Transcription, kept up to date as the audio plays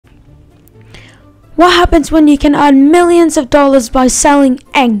What happens when you can earn millions of dollars by selling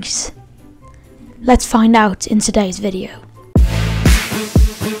eggs? Let's find out in today's video.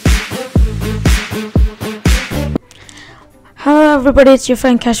 Hello everybody, it's your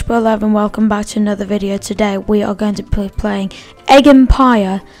friend Cashbo11 and welcome back to another video. Today we are going to be playing Egg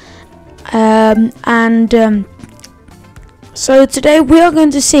Empire. So today we are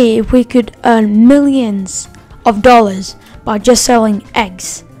going to see if we could earn millions of dollars by just selling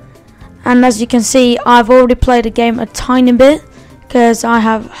eggs. And as you can see, I've already played the game a tiny bit because I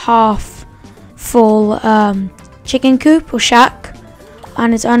have half full chicken coop or shack,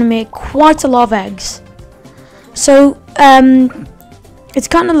 and it's only made quite a lot of eggs. So it's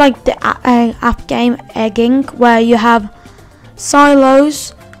kind of like the app game Egging, where you have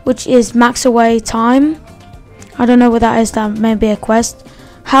silos, which is max away time. I don't know what that is. That may be a quest.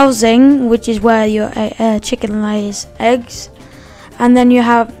 Housing, which is where your chicken lays eggs, and then you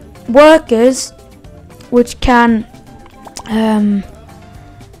have workers, which can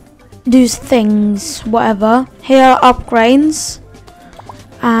do things, whatever. Here are upgrades,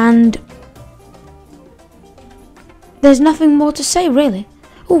 and there's nothing more to say really.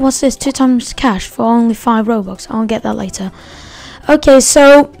 Oh, what's this? 2 times cash for only 5 Robux. I'll get that later. Okay,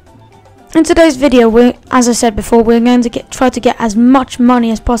 so in today's video, as I said before, we're going to try to get as much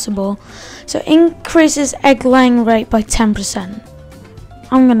money as possible. So increases egg laying rate by 10%.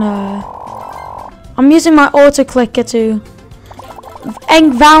 I'm using my auto clicker to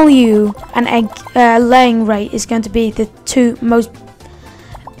egg value and egg laying rate is going to be the 2 most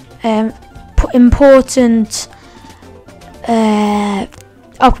important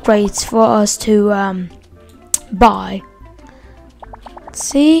upgrades for us to buy. Let's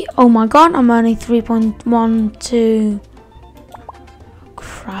see. Oh my god, I'm only 3.12.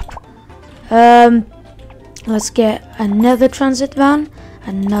 Crap. Let's get another transit van,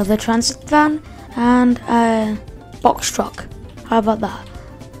 and a box truck. How about that?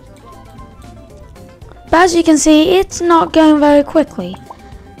 But as you can see, it's not going very quickly.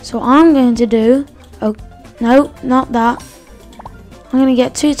 So I'm going to do, oh no, not that. I'm going to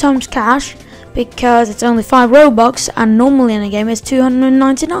get 2 times cash because it's only 5 Robux, and normally in a game it's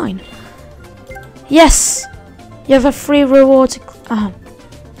 299. Yes, you have a free reward.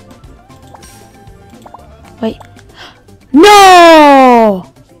 Wait, no!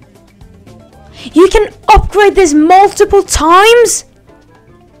 You can upgrade this multiple times?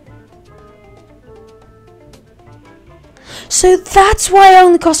 So that's why it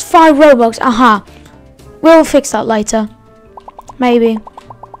only costs 5 Robux. We'll fix that later. Maybe.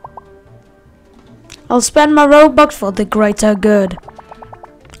 I'll spend my Robux for the greater good.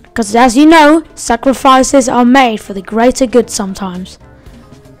 Because as you know, sacrifices are made for the greater good sometimes.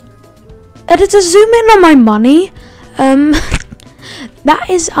 Editor, zoom in on my money. That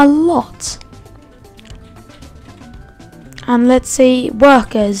is a lot. And let's see,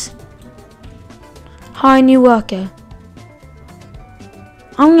 workers. Hire new worker.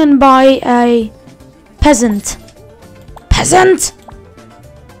 I'm gonna buy a peasant.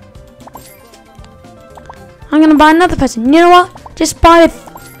 I'm gonna buy another peasant. You know what? Just buy a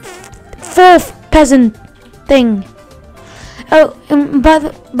 4th peasant thing. Oh,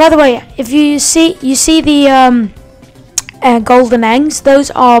 by the way, if you see the golden eggs,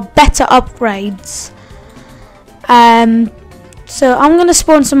 those are better upgrades. So I'm gonna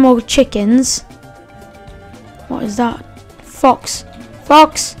spawn some more chickens. What is that? Fox.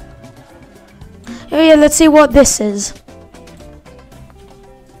 Oh yeah, let's see what this is.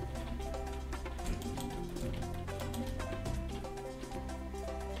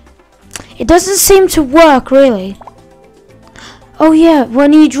 It doesn't seem to work really. Oh yeah,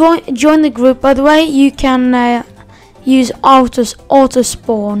 when you join the group, by the way, you can use auto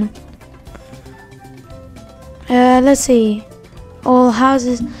spawn. Let's see. All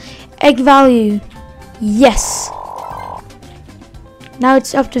houses. Egg value. Yes. Now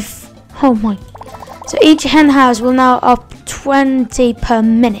it's up to oh my. So each hen house will now up 20 per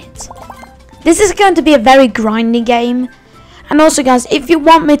minute. This is going to be a very grindy game. And also guys, if you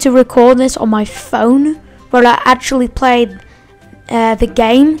want me to record this on my phone while I actually played the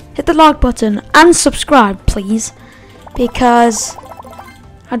game, hit the like button and subscribe please, because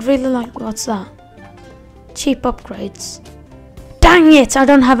I'd really like. What's that? Cheap upgrades. Dang it, I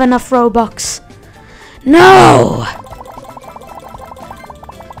don't have enough Robux. No!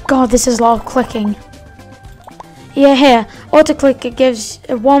 God, this is a lot of clicking. Yeah, here, auto clicker gives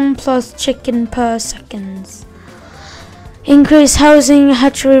 1 plus chicken per seconds. Increase housing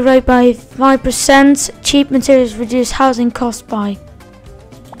hatchery rate by 5%. Cheap materials reduce housing cost by.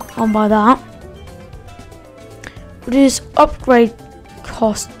 I'll buy that. Reduce upgrade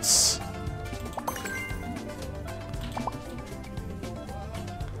costs.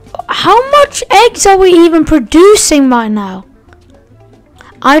 much eggs are we even producing right now?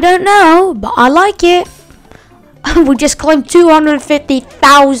 I don't know, but I like it. We just claimed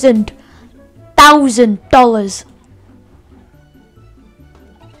 $250,000.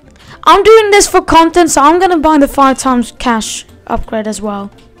 I'm doing this for content, so I'm gonna buy the 5 times cash upgrade as well.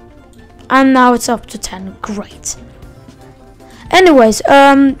 And now it's up to 10. Great. Anyways,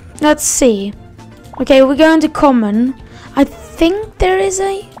 let's see. Okay, we're going to common. I think there is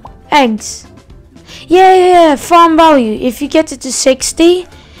a eggs. Yeah, farm value. If you get it to 60,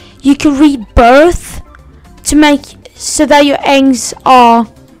 you can rebirth to make so that your eggs are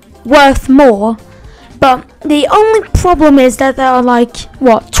worth more. But the only problem is that there are like,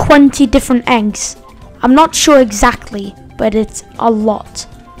 what, 20 different eggs. I'm not sure exactly, but it's a lot.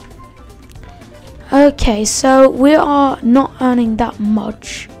 Okay, so we are not earning that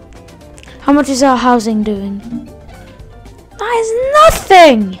much. How much is our housing doing? That is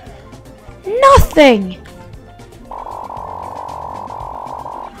nothing! Nothing!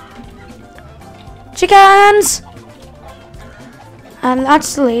 Chickens! And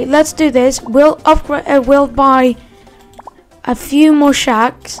actually, let's do this. We'll upgrade. We'll buy a few more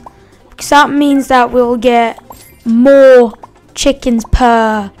shacks, because that means that we'll get more chickens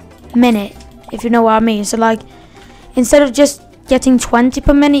per minute, if you know what I mean. So like, instead of just getting 20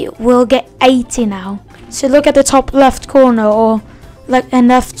 per minute, we'll get 80 now. So look at the top left corner, or like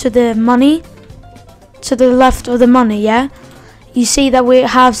enough to the money, to the left of the money. Yeah, you see that we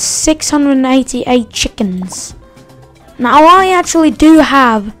have 688 chickens. Now I actually do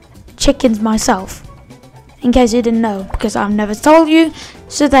have chickens myself, in case you didn't know, because I've never told you,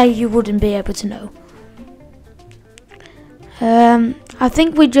 so that you wouldn't be able to know. I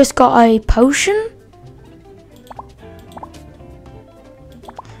think we just got a potion.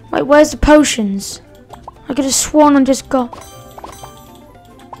 Wait, where's the potions? I could have sworn I just got...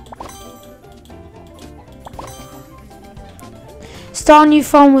 Start a new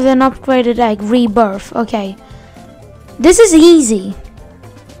farm with an upgraded egg. Rebirth. Okay. This is easy.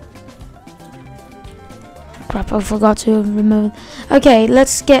 Crap, I forgot to remove. Okay,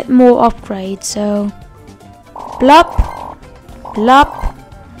 let's get more upgrades. So, blop, blop,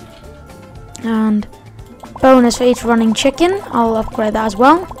 and bonus for each running chicken. I'll upgrade that as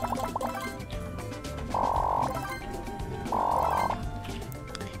well.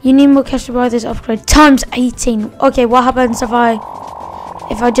 You need more cash to buy this upgrade. Times 18. Okay, what happens if I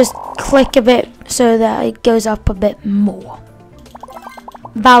just click a bit so that it goes up a bit more?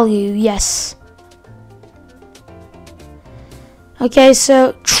 Value, yes. Okay,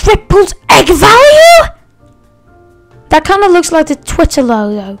 so triples egg value? That kind of looks like the Twitter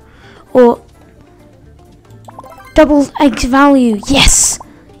logo. Or double egg value. Yes.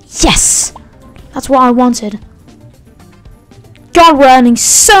 Yes. That's what I wanted. God, we're earning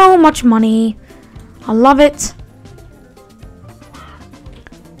so much money. I love it.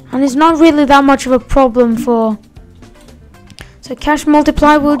 And it's not really that much of a problem for... So cash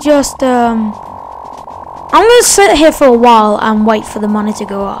multiply will just... I'm going to sit here for a while and wait for the money to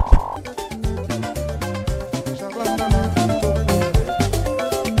go up.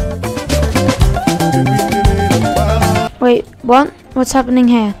 Wait, what? What's happening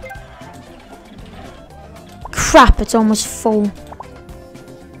here? Crap, it's almost full.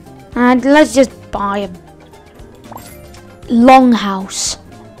 And let's just buy a longhouse.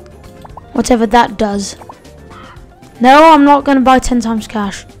 Whatever that does. No, I'm not going to buy 10 times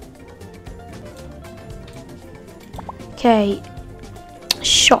cash. Okay.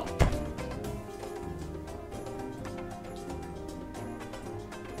 Shop.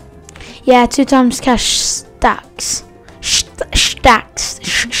 Yeah, 2 times cash stacks. Stacks.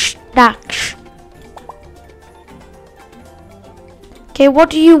 Stacks. Okay, what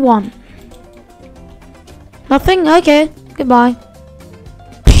do you want? Nothing? Okay, goodbye.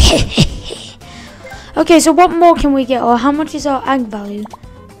 Okay, so what more can we get? Or how much is our egg value?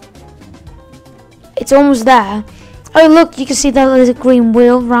 It's almost there. Oh, look, you can see that there's a green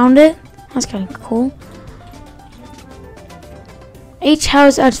wheel around it. That's kind of cool. Each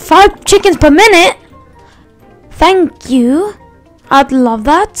house adds 5 chickens per minute. Thank you. I'd love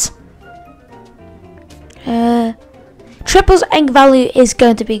that. Triple's egg value is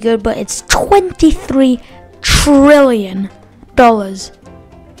going to be good, but it's $23 trillion.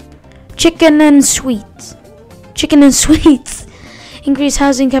 Chicken and sweets. Chicken and sweets. Increase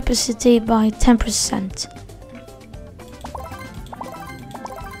housing capacity by 10%.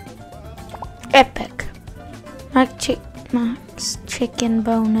 Epic. Max chicken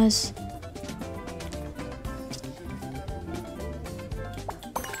bonus.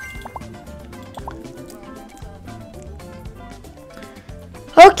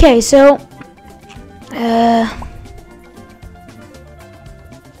 Okay, so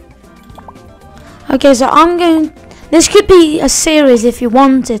Okay, so this could be a series if you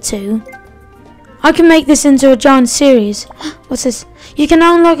wanted to. I can make this into a giant series. What's this? You can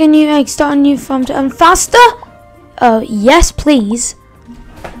unlock a new egg, start a new farm to earn faster? Oh, yes, please.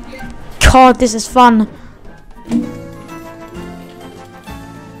 God, this is fun.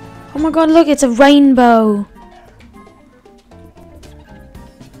 Oh my god, look, it's a rainbow.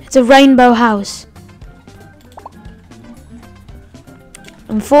 It's a rainbow house.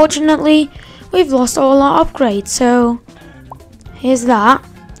 Unfortunately, we've lost all our upgrades, so here's that.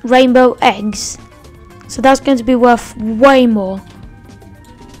 Rainbow eggs. So that's going to be worth way more.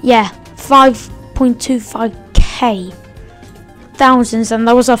 Yeah, 5.25k. Thousands, and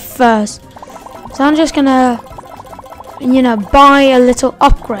that was our first. So I'm just gonna, buy a little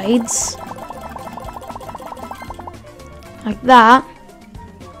upgrades. Like that.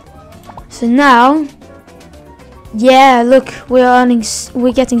 So now, yeah, look,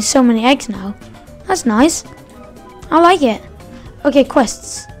 we're getting so many eggs now. That's nice. I like it. Okay,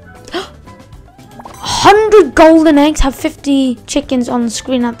 quests. 100 golden eggs have 50 chickens on the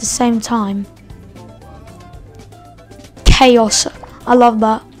screen at the same time. Chaos. I love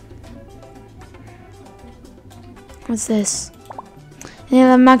that. What's this?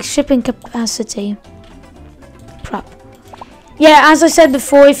 Yeah, the max shipping capacity. Crap. Yeah, as I said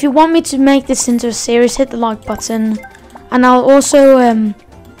before, if you want me to make this into a series, hit the like button. And I'll also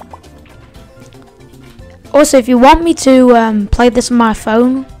if you want me to play this on my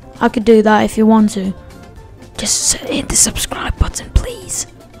phone, I could do that if you want to. Just hit the subscribe button, please.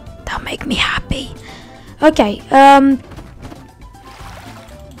 That'll make me happy. Okay,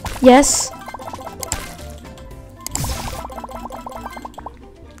 yes.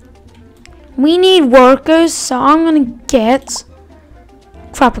 We need workers, so I'm gonna get...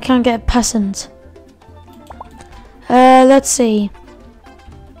 Crap, I can't get a peasant. Let's see.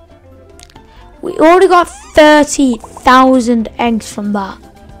 We already got 30,000 eggs from that.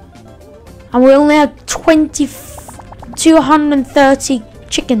 And we only have 230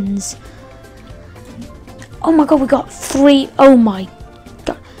 chickens. Oh my god, we got 3. Oh my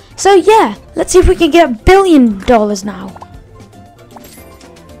god. So yeah, let's see if we can get $1 billion now.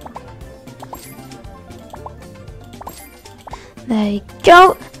 There you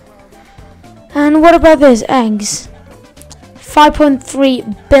go. And what about this? Eggs.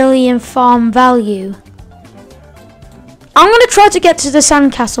 5.3 billion farm value. I'm going to try to get to the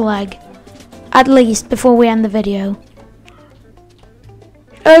sandcastle egg. At least before we end the video.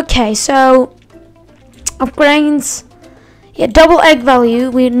 Okay, so upgrades. Yeah, double egg value.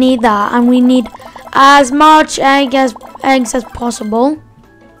 We need that, and we need as much eggs as possible.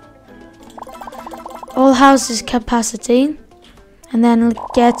 All houses capacity, and then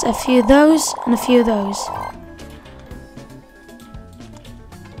get a few of those and a few of those.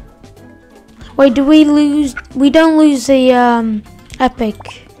 Wait, do we lose? We don't lose the epic.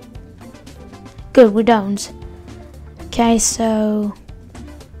 Good, we don't. Okay, so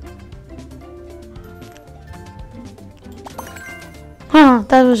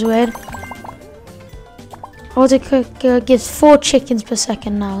that was weird. Auto cook gives 4 chickens per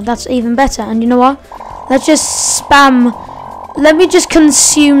second now. That's even better. And you know what? Let's just spam. Let me just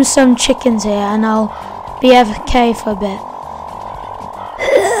consume some chickens here, and I'll be AFK for a bit.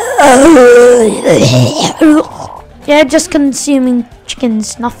 Yeah, just consuming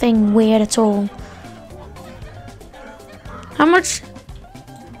chickens. Nothing weird at all. How much?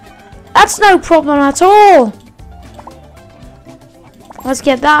 That's no problem at all. Let's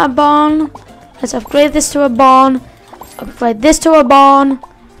get that a barn. Let's upgrade this to a barn. Upgrade this to a barn.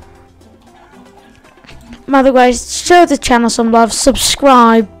 By the way, show the channel some love.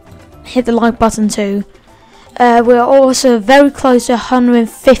 Subscribe. Hit the like button too. We're also very close to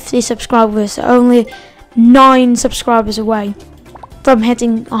 150 subscribers. Only 9 subscribers away from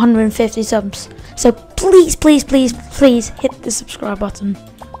hitting 150 subs. So please, please, please, please hit the subscribe button.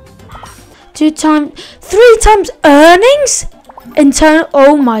 3 times earnings?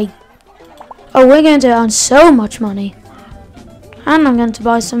 Oh my. Oh, we're going to earn so much money. And I'm going to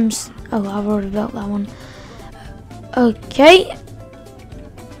buy some. Oh, I've already built that one. Okay.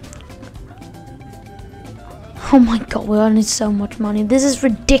 Oh my god, we're earning so much money. This is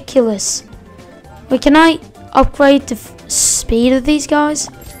ridiculous. Wait, can I upgrade the speed of these guys?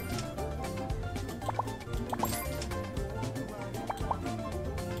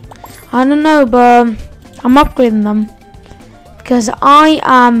 I don't know, but I'm upgrading them. Because I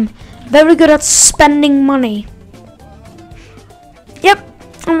am very good at spending money. Yep,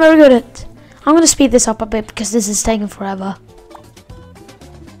 I'm very good at it. I'm going to speed this up a bit because this is taking forever.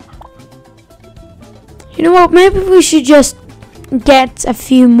 You know what, maybe we should just get a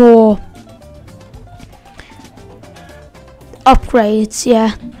few more upgrades,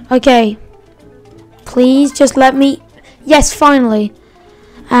 yeah. Okay. Please just let me... Yes, finally.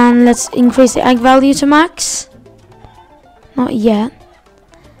 And let's increase the egg value to max. Not yet.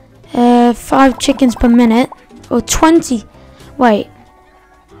 5 chickens per minute. Or 20. Wait.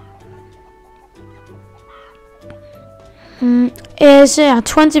 Is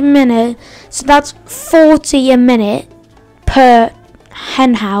 20 a minute. So that's 40 a minute per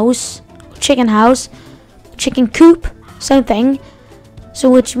hen house. Chicken house. Chicken coop. Same thing. So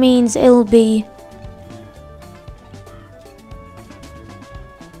which means it'll be...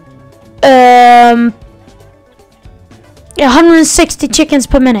 160 chickens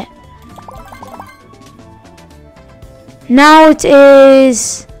per minute. Now it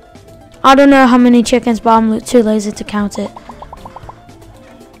is... I don't know how many chickens, but I'm too lazy to count it.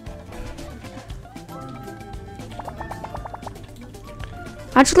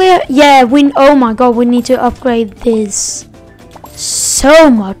 Actually, yeah, oh my god, we need to upgrade this so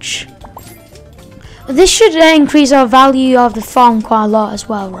much. This should increase our value of the farm quite a lot as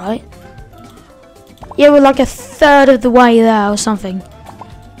well, right? Yeah, we're like a third of the way there or something.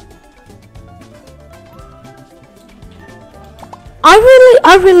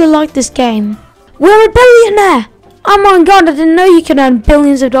 I really like this game. We're a billionaire! Oh my god, I didn't know you could earn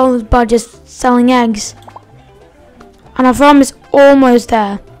billions of dollars by just selling eggs. And our farm is almost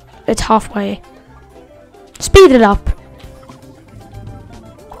there. It's halfway. Speed it up.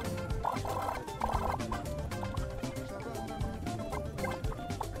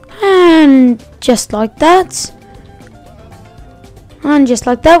 And just like that. And just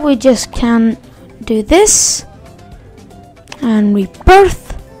like that, we just can do this. And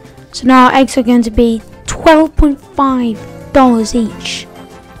rebirth. So now our eggs are going to be $12.5 each.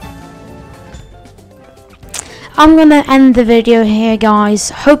 I'm gonna end the video here,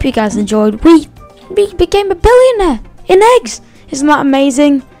 guys. Hope you guys enjoyed. We became a billionaire in eggs. Isn't that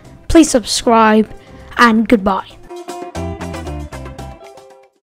amazing? Please subscribe and goodbye.